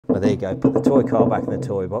Well, there you go, put the toy car back in the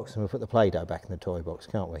toy box and we'll put the Play-Doh back in the toy box,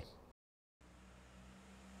 can't we?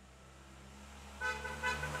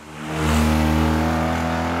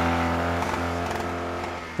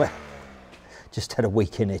 Well, just had a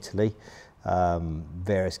week in Italy,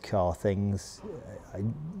 various car things. I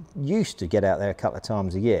used to get out there a couple of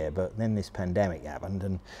times a year, but then this pandemic happened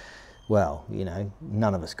and, well, you know,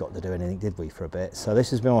 none of us got to do anything, did we, for a bit? So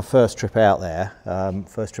this has been my first trip out there,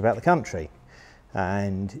 first trip out the country.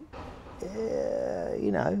 And,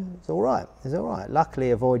 you know, it's all right, it's all right.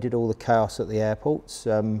 Luckily avoided all the chaos at the airports.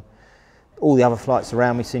 All the other flights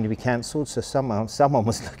around me seemed to be cancelled, so someone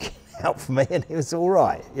was looking out for me and it was all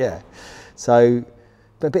right, yeah. So,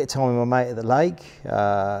 but a bit of time with my mate at the lake,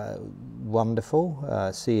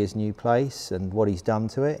 wonderful. See his new place and what he's done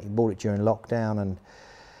to it. He bought it during lockdown and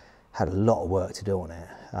had a lot of work to do on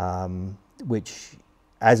it, which,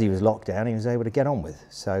 as he was locked down, he was able to get on with.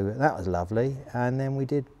 So that was lovely. And then we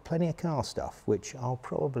did plenty of car stuff, which I'll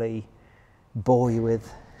probably bore you with.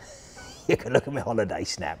 You can look at my holiday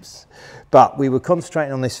snaps. But we were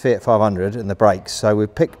concentrating on this Fiat 500 and the brakes, so we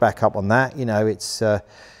picked back up on that. You know, it's,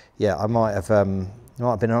 yeah, I might have been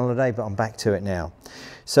on holiday, but I'm back to it now.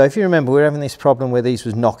 So if you remember, we were having this problem where these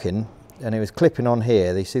was knocking, and it was clipping on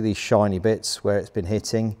here. You see these shiny bits where it's been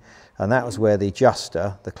hitting, and that was where the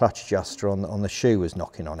adjuster, the clutch adjuster on the shoe was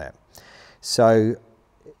knocking on it. So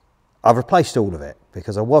I've replaced all of it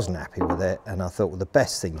because I wasn't happy with it, and I thought, well, the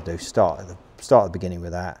best thing to do, start at the beginning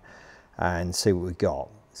with that and see what we got.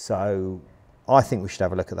 So I think we should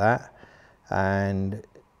have a look at that and,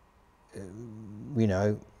 you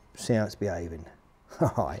know, see how it's behaving.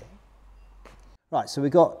 All right. Right, so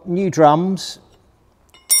we've got new drums,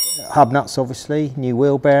 hub nuts obviously, new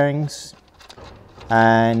wheel bearings,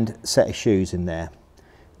 and a set of shoes in there.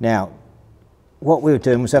 Now, what we were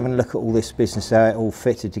doing was having a look at all this business, how it all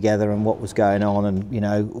fitted together and what was going on, and, you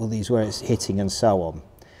know, all these where it's hitting and so on.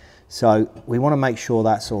 So we want to make sure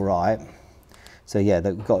that's all right. So yeah,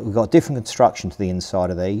 we've got different construction to the inside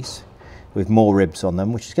of these, with more ribs on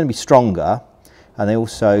them, which is going to be stronger, and they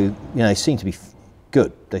also, you know, they seem to be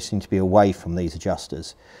good. They seem to be away from these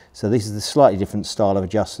adjusters. So this is the slightly different style of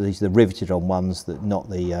adjuster. These are the riveted on ones, that not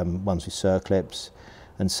the ones with circlips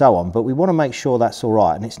and so on. But we want to make sure that's all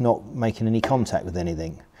right and it's not making any contact with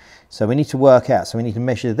anything. So we need to work out, so we need to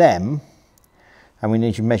measure them and we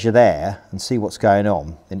need to measure there and see what's going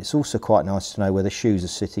on. And it's also quite nice to know where the shoes are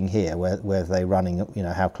sitting here, where they're running, you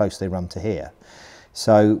know, how close they run to here.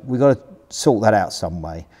 So we've got to sort that out some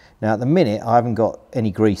way. Now at the minute I haven't got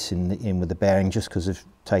any grease in with the bearing just because of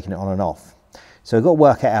taking it on and off. So we've got to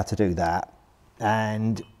work out how to do that,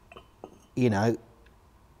 and you know,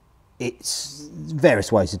 it's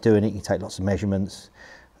various ways of doing it. You take lots of measurements.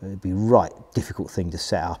 It'd be a right difficult thing to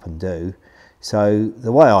set up and do. So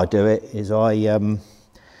the way I do it is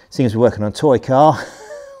seeing as we're working on a toy car,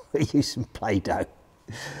 we use some Play-Doh.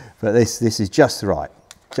 But this is just the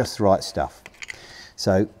right stuff.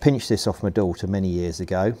 So pinched this off my daughter many years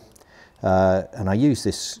ago. And I use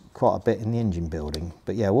this quite a bit in the engine building.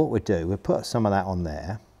 But yeah, what we'll do, we'll put some of that on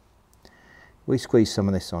there. We squeeze some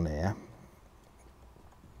of this on here.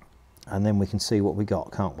 And then we can see what we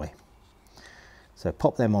got, can't we? So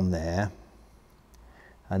pop them on there.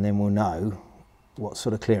 And then we'll know what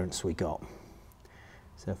sort of clearance we got.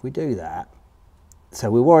 So if we do that,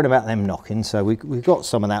 so we're worried about them knocking. So we've got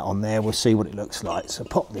some of that on there. We'll see what it looks like. So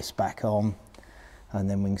pop this back on. And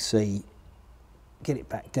then we can see, get it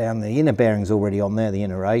back down. The inner bearing's already on there, the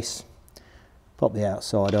inner race. Pop the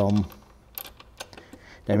outside on.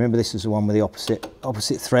 Now remember, this is the one with the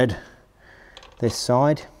opposite thread, this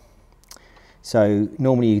side. So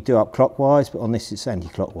normally you do up clockwise, but on this it's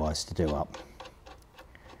anti-clockwise to do up.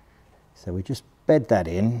 So we just bed that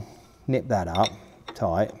in, nip that up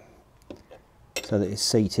tight, so that it's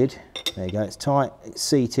seated. There you go, it's tight, it's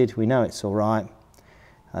seated, we know it's all right.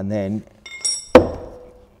 And then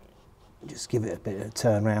just give it a bit of a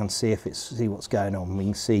turn around, see what's going on. We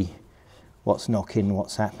can see what's knocking,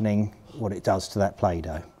 what's happening, what it does to that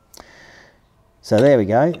Play-Doh. So there we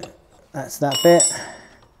go, that's that bit.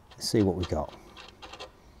 Let's see what we got.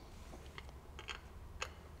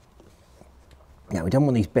 Now we don't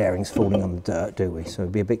want these bearings falling on the dirt, do we? So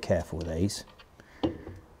be a bit careful with these.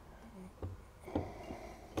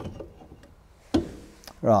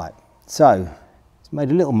 Right, so it's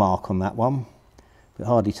made a little mark on that one, but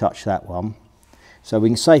hardly touched that one. So we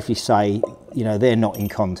can safely say, you know, they're not in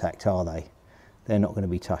contact, are they? They're not going to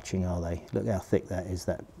be touching, are they? Look how thick that is,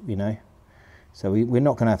 that, you know. So we're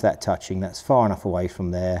not going to have that touching. That's far enough away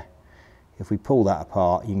from there. If we pull that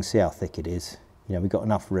apart, you can see how thick it is. You know, we've got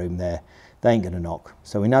enough room there. They ain't going to knock.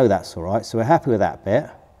 So we know that's all right. So we're happy with that bit,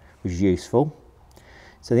 which is useful.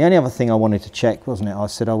 So the only other thing I wanted to check, wasn't it, I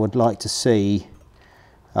said I would like to see,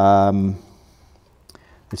 it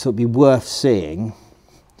would be worth seeing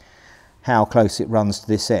how close it runs to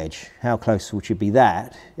this edge. How close would be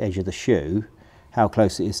that edge of the shoe, how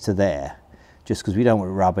close it is to there, just because we don't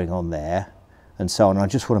want it rubbing on there and so on. I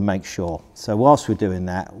just want to make sure. So whilst we're doing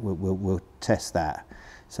that, we'll test that.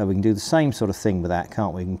 So we can do the same sort of thing with that,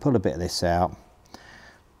 can't we? We can pull a bit of this out,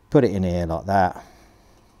 put it in here like that.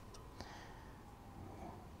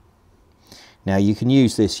 Now you can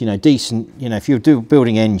use this, you know, decent, you know, if you're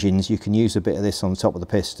building engines, you can use a bit of this on the top of the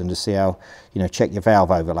piston to see how, you know, check your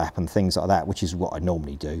valve overlap and things like that, which is what I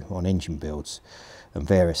normally do on engine builds and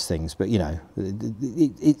various things. But, you know,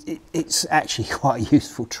 it's actually quite a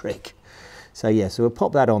useful trick. So yeah, so we'll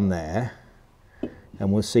pop that on there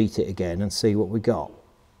and we'll seat it again and see what we got.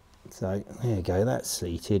 So there you go, that's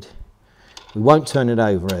seated. We won't turn it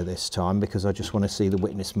over this time because I just want to see the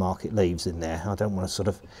witness mark it leaves in there. I don't want to sort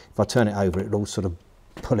of, if I turn it over, it'll all sort of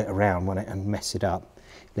pull it around on it and mess it up.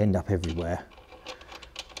 It'll end up everywhere.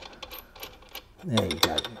 There you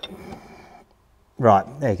go. Right,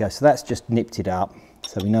 there you go. So that's just nipped it up.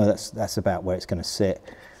 So we know that's about where it's going to sit.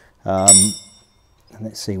 And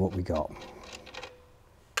let's see what we got.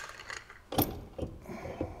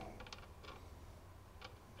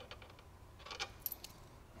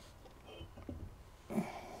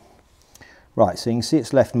 Right, so you can see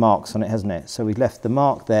it's left marks on it, hasn't it? So we've left the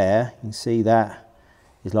mark there. You can see that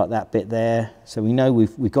is like that bit there. So we know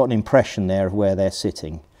we've got an impression there of where they're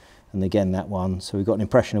sitting. And again, that one. So we've got an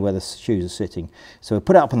impression of where the shoes are sitting. So we'll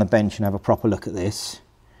put it up on the bench and have a proper look at this.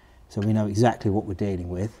 So we know exactly what we're dealing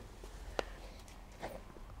with.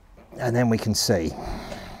 And then we can see.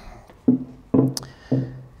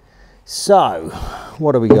 So,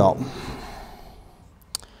 what do we got?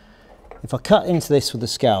 If I cut into this with a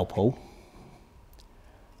scalpel,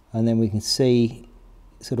 and then we can see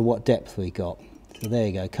sort of what depth we got. So there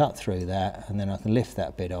you go, cut through that, and then I can lift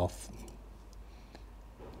that bit off,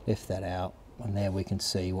 lift that out, and there we can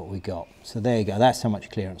see what we got. So there you go, that's how much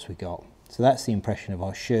clearance we got. So that's the impression of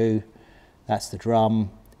our shoe, that's the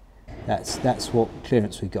drum, that's what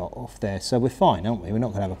clearance we got off there. So we're fine, aren't we? We're not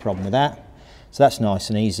going to have a problem with that. So that's nice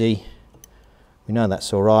and easy. We know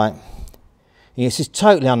that's all right. This is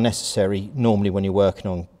totally unnecessary normally when you're working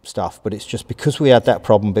on stuff, but it's just because we had that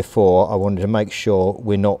problem before, I wanted to make sure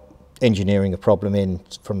we're not engineering a problem in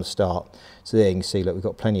from the start. So there you can see, look, we've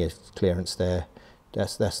got plenty of clearance there.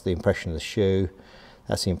 That's the impression of the shoe.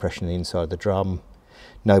 That's the impression of the inside of the drum.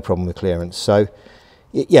 No problem with clearance. So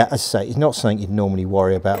yeah, as I say, it's not something you'd normally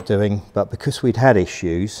worry about doing, but because we'd had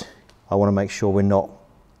issues, I want to make sure we're not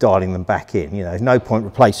dialing them back in. You know, there's no point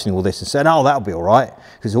replacing all this and saying, oh, that'll be all right,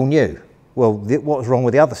 because it's all new. Well, what was wrong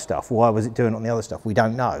with the other stuff? Why was it doing it on the other stuff? We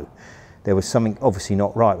don't know. There was something obviously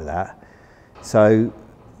not right with that. So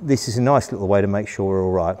this is a nice little way to make sure we're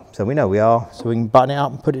all right. So we know we are, so we can button it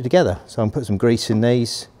up and put it together. So I'm put some grease in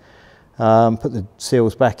these, put the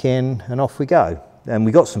seals back in, and off we go. And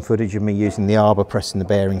we got some footage of me using the arbor, pressing the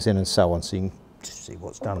bearings in and so on, so you can just see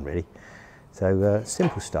what's done really. So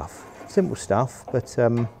simple stuff, but,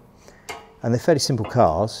 and they're fairly simple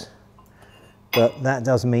cars. But that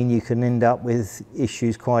does mean you can end up with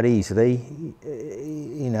issues quite easily,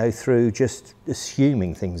 you know, through just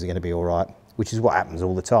assuming things are going to be all right, which is what happens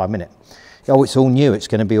all the time, isn't it? Oh, it's all new, it's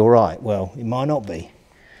going to be all right. Well, it might not be.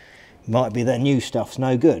 It might be that new stuff's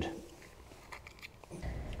no good.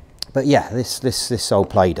 But yeah, this old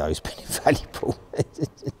Play-Doh's been invaluable.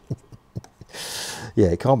 Yeah,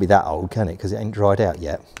 it can't be that old, can it? Because it ain't dried out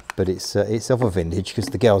yet. But it's of a vintage because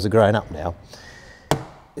the girls are growing up now.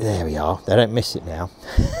 There we are, they don't miss it now.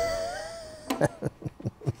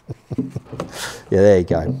 Yeah, there you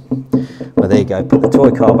go. Well, there you go, put the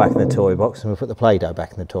toy car back in the toy box and we'll put the Play-Doh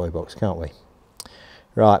back in the toy box, can't we?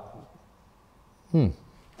 Right.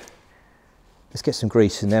 Let's get some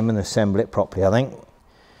grease in them and assemble it properly, I think.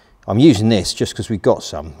 I'm using this just because we've got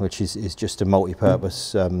some, which is just a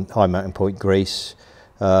multi-purpose high melting point grease.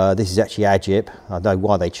 This is actually Agip. I know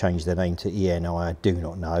why they changed their name to ENI, I do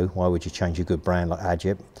not know. Why would you change a good brand like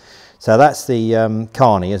Agip? So that's the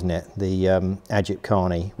Carney, isn't it? The Agip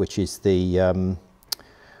Carney, which is the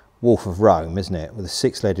Wolf of Rome, isn't it? With the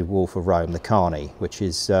six-legged Wolf of Rome, the Carney, which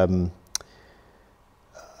is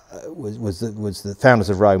was the founders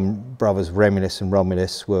of Rome, brothers Remulus and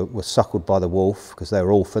Romulus, were suckled by the wolf because they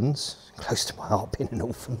were orphans. Close to my heart being an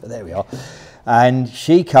orphan, but there we are. And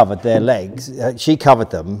she covered their legs. She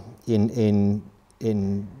covered them in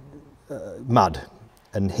mud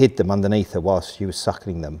and hid them underneath her whilst she was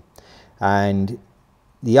suckling them. And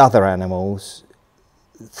the other animals,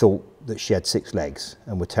 thought that she had 6 legs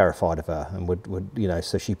and were terrified of her, and would you know,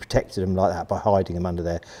 so she protected them like that by hiding them under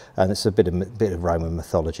there. And it's a bit of Roman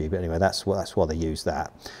mythology, but anyway, that's why they use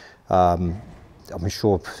that. I'm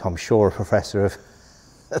sure a professor of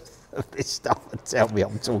this stuff would tell me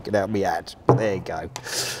I'm talking out my head, but there you go.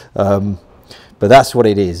 But that's what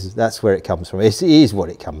it is. That's where it comes from. It is what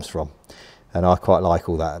it comes from, and I quite like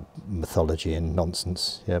all that mythology and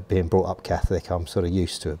nonsense. You know, being brought up Catholic, I'm sort of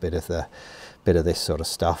used to a bit of this sort of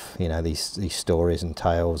stuff. You know, these stories and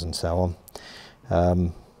tales and so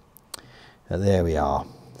on. There we are.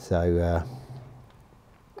 So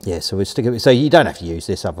yeah, so we're sticking. So you don't have to use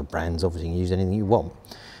this. Other brands, obviously, you can use anything you want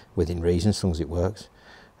within reason, as long as it works.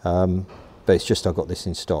 But it's just I got this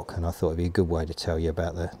in stock, and I thought it'd be a good way to tell you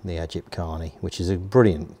about the Egypt Carney, which is a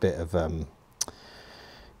brilliant bit of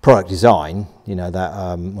product design. You know that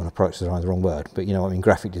well, product design is the wrong word, but you know what I mean,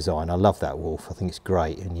 graphic design. I love that wolf. I think it's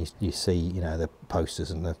great, and you see, you know, the posters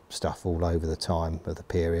and the stuff all over the time of the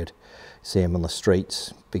period. See them on the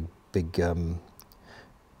streets, big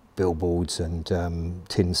billboards and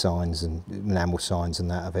tin signs and enamel signs and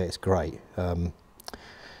that of it. It's great.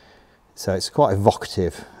 So it's quite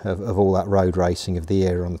evocative of all that road racing of the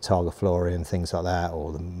era on the Targa Florio and things like that,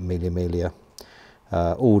 or the Mille,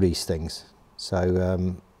 all these things.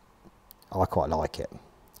 So I quite like it.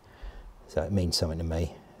 So it means something to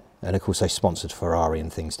me. And of course they sponsored Ferrari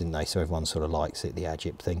and things, didn't they? So everyone sort of likes it, the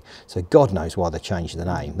Egypt thing. So God knows why they changed the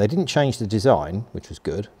name. They didn't change the design, which was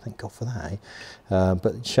good. Thank God for that.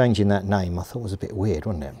 But changing that name I thought was a bit weird,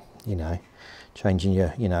 wasn't it? You know, changing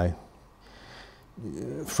your, you know,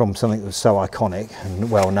 from something that was so iconic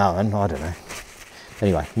and well known, I don't know.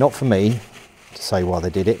 Anyway, not for me to say why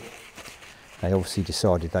they did it. They obviously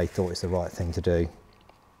decided they thought it's the right thing to do.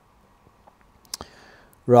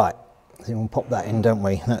 Right, so we want to pop that in, don't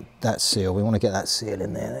we? That seal, we want to get that seal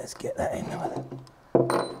in there. Let's get that in with it.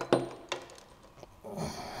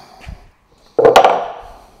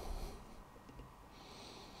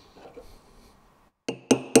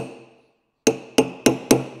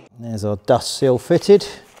 There's our dust seal fitted,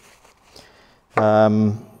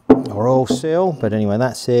 or oil seal, but anyway,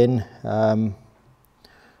 that's in.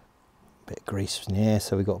 Bit of grease in here,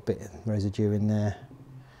 so we've got a bit of residue in there,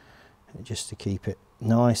 just to keep it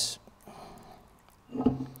nice.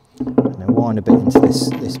 Now wind a bit into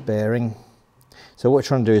this bearing. So what we're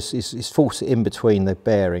trying to do is force it in between the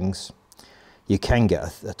bearings. You can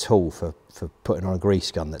get a tool for putting on a grease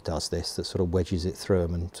gun that does this, that sort of wedges it through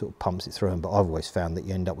them and sort of pumps it through them, but I've always found that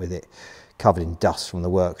you end up with it covered in dust from the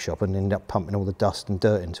workshop and end up pumping all the dust and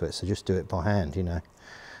dirt into it. So just do it by hand, you know.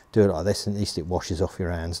 Do it like this, and at least it washes off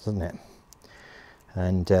your hands, doesn't it?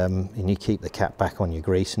 And you keep the cap back on your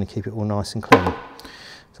grease and you keep it all nice and clean,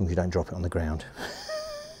 as long as you don't drop it on the ground.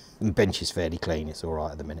 The bench is fairly clean, it's all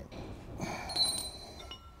right at the minute.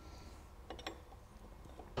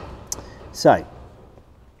 So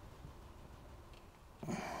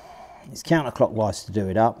it's counterclockwise to do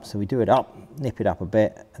it up, so we do it up, nip it up a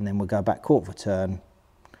bit, and then we'll go back quarter of a turn.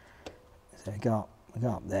 So we go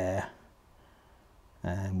up there,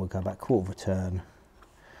 and we'll go back quarter of a turn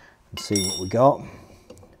and see what we got.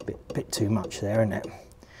 Bit too much there, isn't it?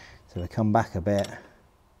 So we come back a bit,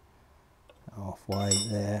 halfway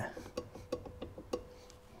there.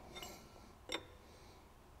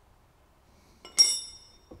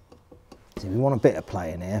 So we want a bit of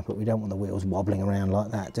play in here, but we don't want the wheels wobbling around like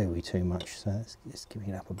that, do we, too much? So let's just give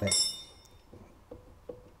it up a bit.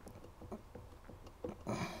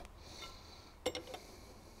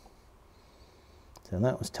 So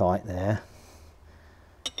that was tight there.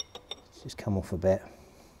 Let's just come off a bit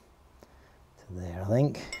to there, I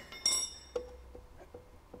think.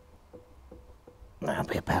 That'll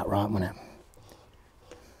be about right, won't it?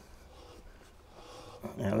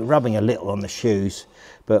 Now we're rubbing a little on the shoes,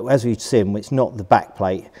 but as we've seen, it's not the back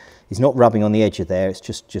plate. It's not rubbing on the edge of there. It's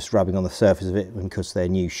just rubbing on the surface of it because they're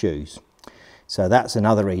new shoes. So that's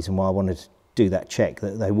another reason why I wanted to do that check,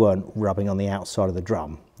 that they weren't rubbing on the outside of the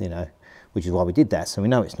drum, you know, which is why we did that. So we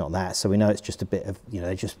know it's not that. So we know it's just a bit of, you know,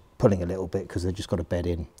 they're just pulling a little bit because they've just got a bed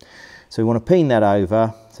in. So we want to peen that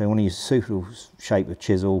over. So we want to use a suitable shape of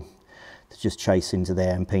chisel to just chase into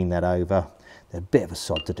there and peen that over. They're a bit of a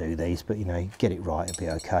sod to do these, but you know, get it right, it'll be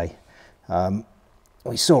okay.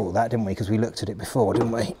 We saw all that, didn't we? Because we looked at it before,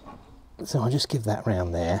 didn't we? So I'll just give that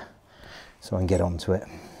round there so I can get onto it.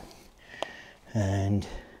 And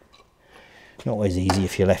not always easy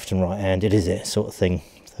if you're left and right handed, is it? Sort of thing.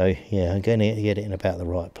 So yeah, I'm going to get it in about the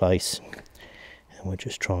right place. And we'll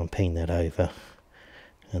just try and peen that over.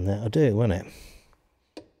 And that'll do, won't it?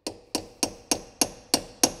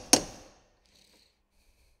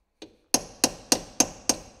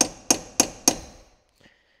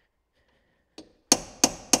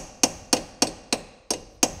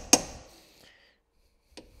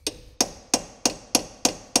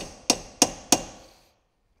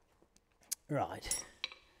 Right,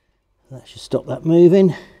 that should stop that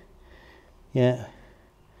moving. Yeah,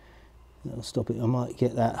 that'll stop it. I might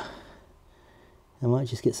get that, I might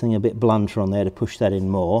just get something a bit blunter on there to push that in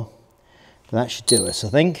more. But that should do us, I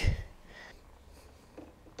think.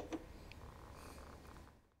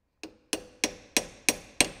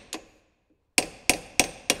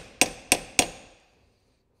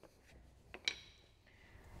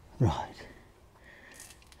 Right,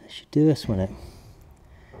 that should do us, won't it?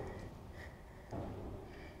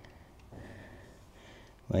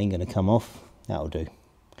 Ain't going to come off, that'll do.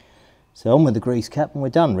 So on with the grease cap and we're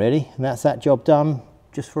done really, and that's that job done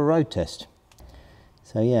just for a road test.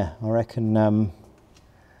 So yeah, I reckon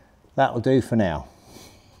that'll do for now.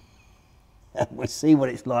 We'll see what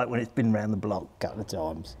it's like when it's been around the block a couple of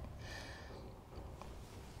times.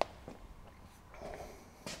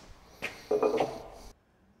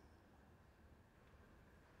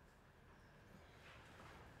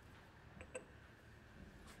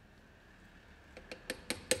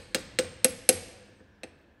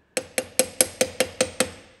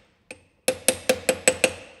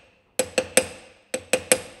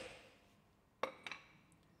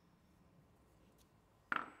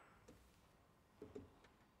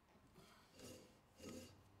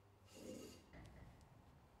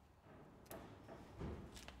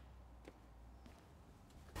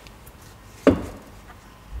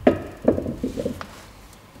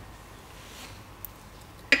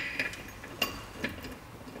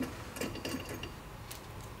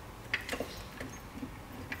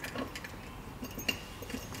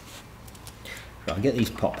 Right, I'll get these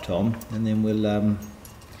popped on and then we'll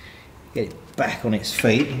get it back on its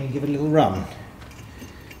feet and we'll give it a little run.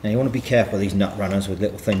 Now you want to be careful with these nut runners with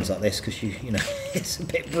little things like this because you know it's a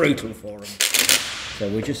bit brutal for them. So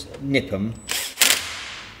we'll just nip them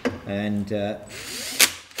and I'll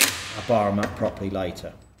bar them up properly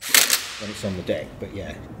later when it's on the deck. But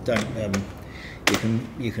yeah, don't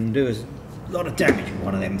you can do a lot of damage with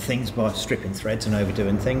one of them things by stripping threads and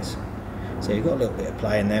overdoing things. So you've got a little bit of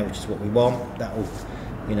play in there, which is what we want. That will,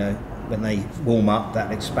 you know, when they warm up,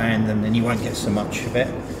 that'll expand and then you won't get so much of it.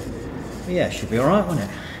 But yeah, it should be all right, won't it?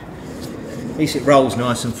 At least it rolls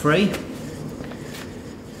nice and free.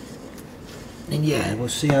 And yeah, we'll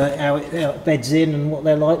see how it beds in and what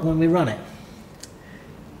they're like when we run it.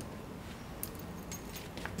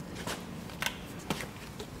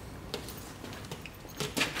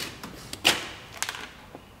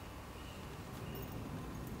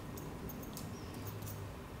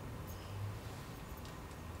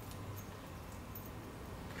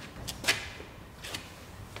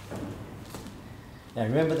 Now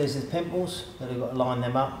remember there's the pimples, that we've got to line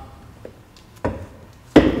them up.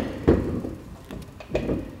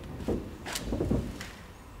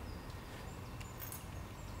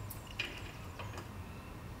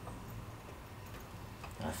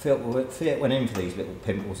 Fiat went in for these little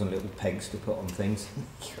pimples and little pegs to put on things.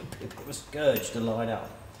 It was a scourge to line up.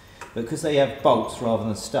 But because they have bolts rather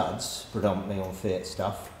than studs, predominantly on Fiat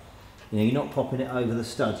stuff, you know, you're not popping it over the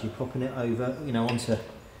studs, you're popping it over, you know, onto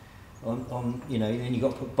you know, then you've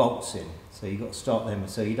got to put bolts in, so you've got to start them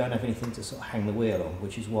so you don't have anything to sort of hang the wheel on,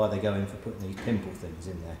 which is why they go in for putting these pimple things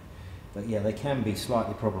in there. But yeah, they can be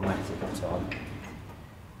slightly problematic at times.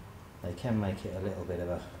 They can make it a little bit of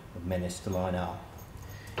a menace to line up,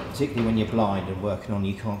 particularly when you're blind and working on,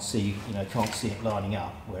 you can't see, you know, can't see it lining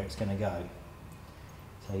up where it's going to go.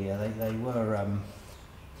 So yeah, they were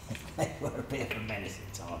they were a bit of a menace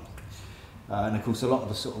at times. And of course, a lot of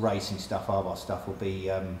the sort of racing stuff, our stuff, will be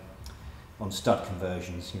on stud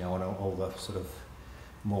conversions, you know, on all the sort of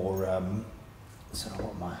more, sort of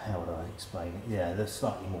how would I explain it? Yeah, they're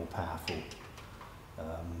slightly more powerful,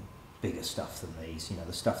 bigger stuff than these, you know,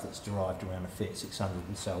 the stuff that's derived around a Fiat 600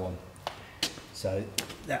 and so on. So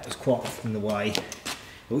that was quite often the way,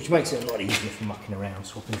 which makes it a lot easier for mucking around,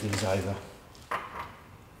 swapping things over.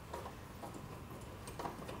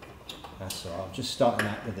 That's all right. I'm just starting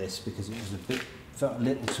out with this because it was felt a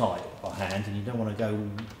little tight by hand, and you don't want to go,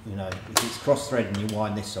 you know, if it's cross thread and you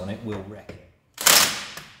wind this on it, we'll wreck it.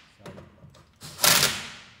 So,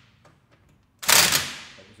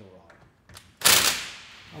 that was all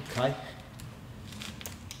right. Okay.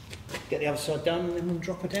 Get the other side done and then we'll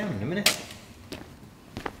drop her down in a minute.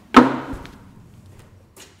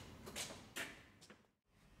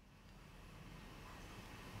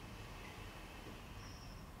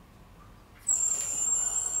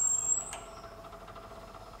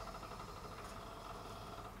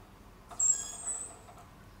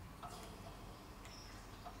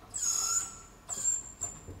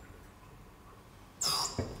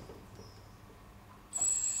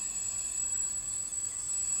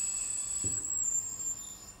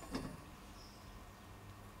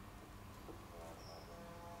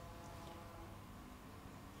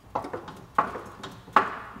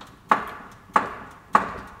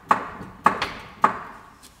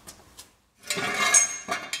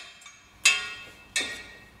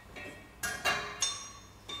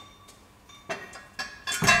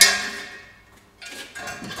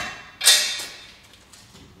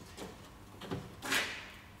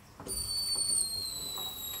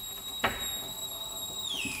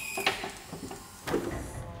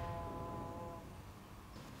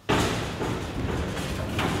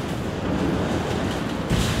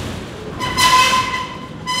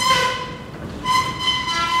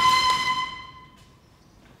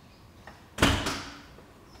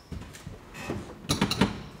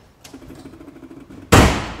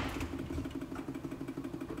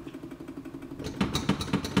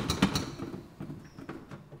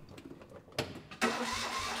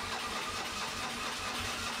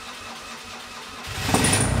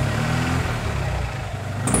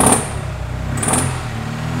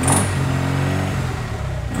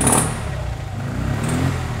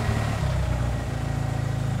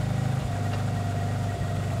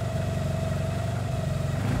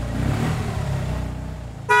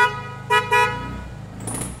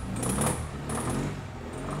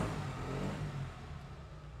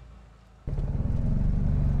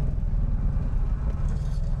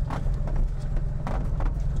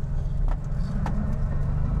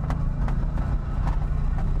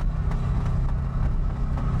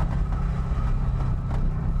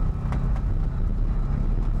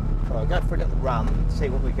 little run, see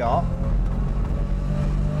what we got.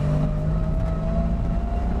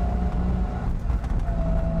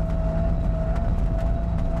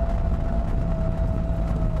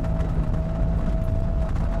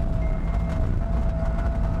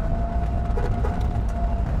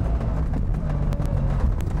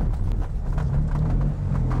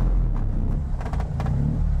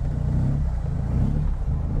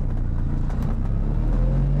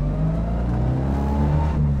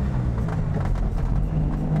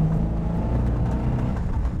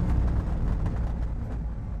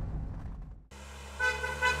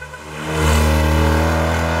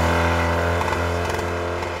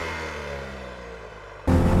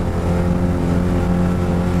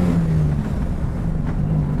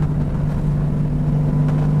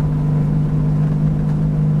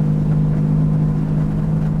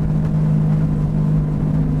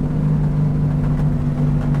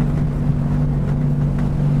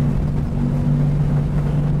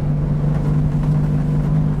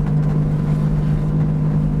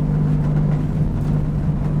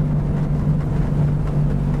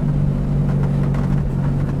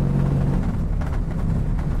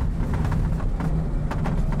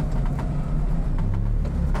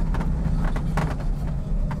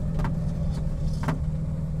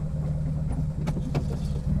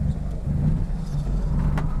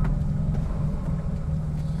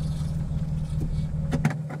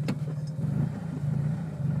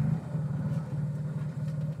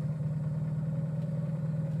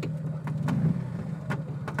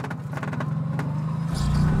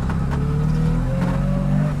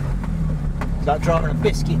 It's like driving a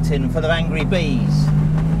biscuit tin full of angry bees.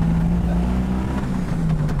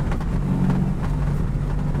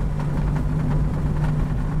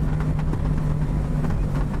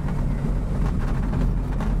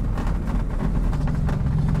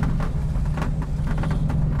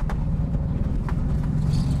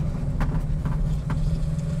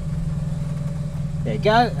 There you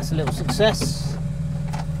go, that's a little success.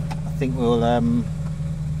 I think we'll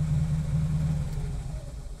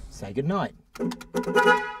say goodnight.